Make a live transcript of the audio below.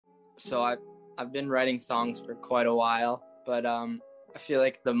So I've been writing songs for quite a while, but I feel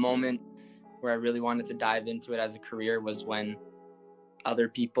like the moment where I really wanted to dive into it as a career was when other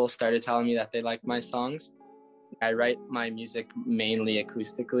people started telling me that they liked my songs. I write my music mainly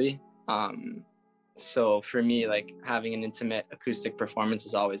acoustically. So for me, like having an intimate acoustic performance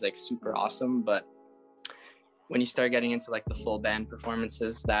is always like super awesome. But when you start getting into like the full band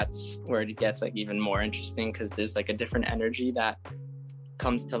performances, that's where it gets like even more interesting because there's like a different energy that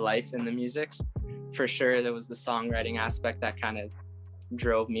comes to life in the music. For sure, there was the songwriting aspect that kind of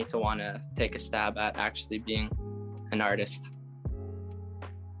drove me to want to take a stab at actually being an artist.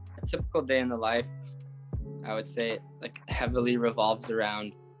 A typical day in the life, I would say, like heavily revolves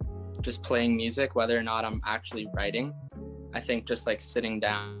around just playing music, whether or not I'm actually writing. I think just like sitting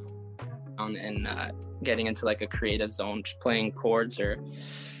down and getting into like a creative zone, just playing chords or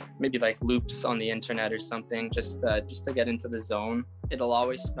maybe like loops on the internet or something, just to get into the zone. It'll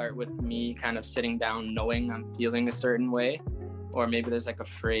always start with me kind of sitting down knowing I'm feeling a certain way, or maybe there's like a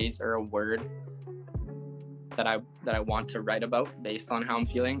phrase or a word that I want to write about based on how I'm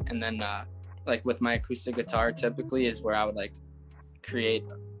feeling. And then like with my acoustic guitar typically is where I would like create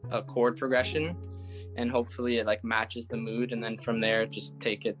a chord progression and hopefully it like matches the mood, and then from there just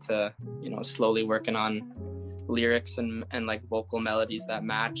take it to, you know, slowly working on lyrics and like vocal melodies that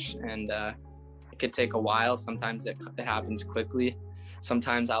match. And it could take a while. Sometimes it happens quickly.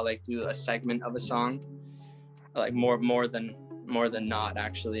 Sometimes I'll like do a segment of a song, like more than not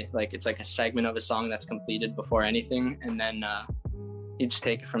actually. Like it's like a segment of a song that's completed before anything, and then you just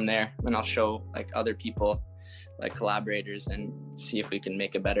take it from there. And I'll show like other people, like collaborators, and see if we can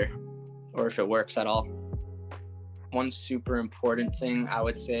make it better or if it works at all. One super important thing I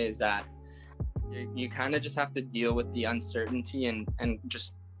would say is that you kind of just have to deal with the uncertainty and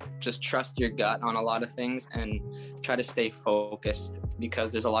just trust your gut on a lot of things and try to stay focused,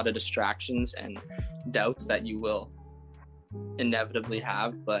 because there's a lot of distractions and doubts that you will inevitably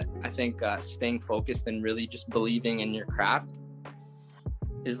have. But I think staying focused and really just believing in your craft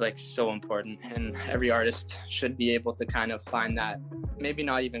is like so important, and every artist should be able to kind of find that, maybe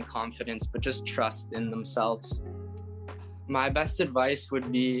not even confidence, but just trust in themselves. My best advice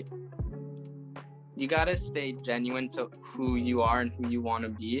would be, you gotta stay genuine to who you are and who you want to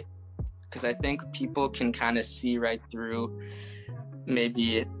be, because I think people can kind of see right through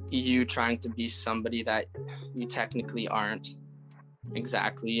maybe you trying to be somebody that you technically aren't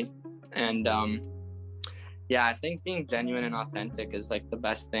exactly. And yeah, I think being genuine and authentic is like the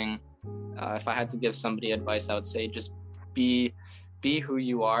best thing. If I had to give somebody advice, I would say just be who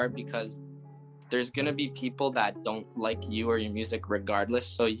you are, because there's gonna be people that don't like you or your music regardless.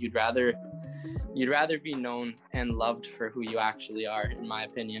 So you'd rather be known and loved for who you actually are, in my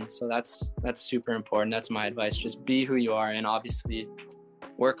opinion. So that's super important. That's my advice. Just be who you are, and obviously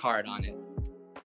work hard on it.